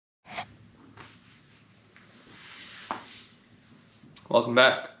Welcome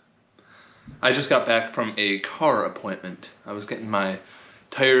back. I just got back from a car appointment. I was getting my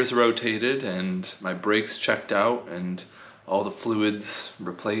tires rotated and my brakes checked out and all the fluids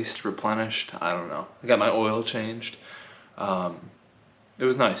replaced, replenished. I don't know. I got my oil changed. It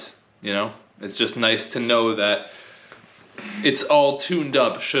was nice, you know? It's just nice to know that it's all tuned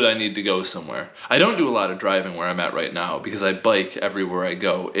up should I need to go somewhere. I don't do a lot of driving where I'm at right now because I bike everywhere I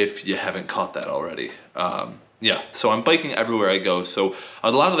go, if you haven't caught that already. Yeah, so I'm biking everywhere I go, so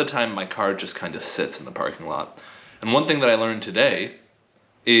a lot of the time my car just kind of sits in the parking lot. And one thing that I learned today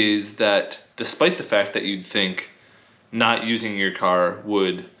is that despite the fact that you'd think not using your car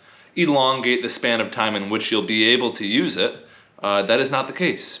would elongate the span of time in which you'll be able to use it, that is not the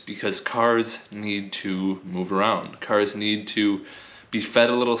case, because cars need to move around. Cars need to be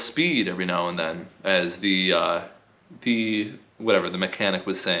fed a little speed every now and then, as the mechanic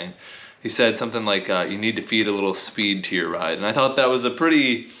was saying. He said something like, you need to feed a little speed to your ride. And I thought that was a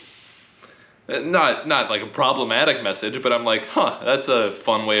pretty, not like a problematic message, but I'm like, that's a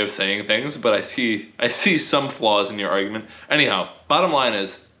fun way of saying things, but I see some flaws in your argument. Anyhow, bottom line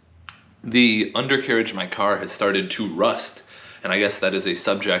is, the undercarriage of my car has started to rust. And I guess that is a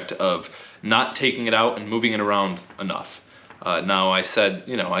subject of not taking it out and moving it around enough. Now I said,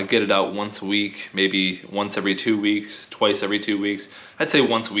 I get it out once a week, maybe once every 2 weeks, twice every 2 weeks. I'd say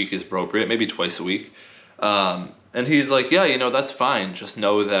once a week is appropriate, maybe twice a week. And he's like, yeah, that's fine. Just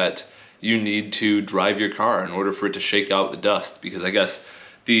know that you need to drive your car in order for it to shake out the dust, because I guess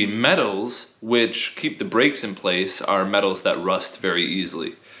the metals which keep the brakes in place are metals that rust very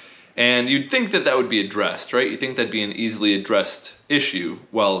easily. And you'd think that would be addressed, right? You'd think that'd be an easily addressed issue.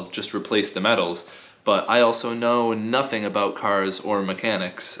 Well, just replace the metals. But I also know nothing about cars or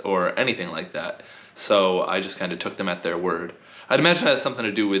mechanics or anything like that. So I just kind of took them at their word. I'd imagine that has something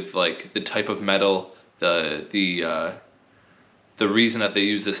to do with like the type of metal. The reason that they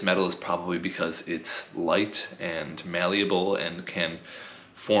use this metal is probably because it's light and malleable and can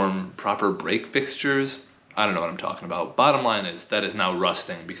form proper brake fixtures. I don't know what I'm talking about. Bottom line is, that is now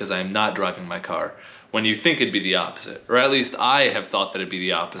rusting because I am not driving my car, when you think it'd be the opposite. Or at least I have thought that it'd be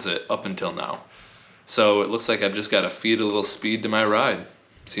the opposite up until now. So it looks like I've just got to feed a little speed to my ride.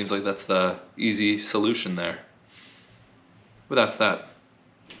 Seems like that's the easy solution there. But that's that.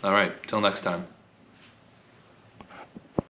 All right, till next time.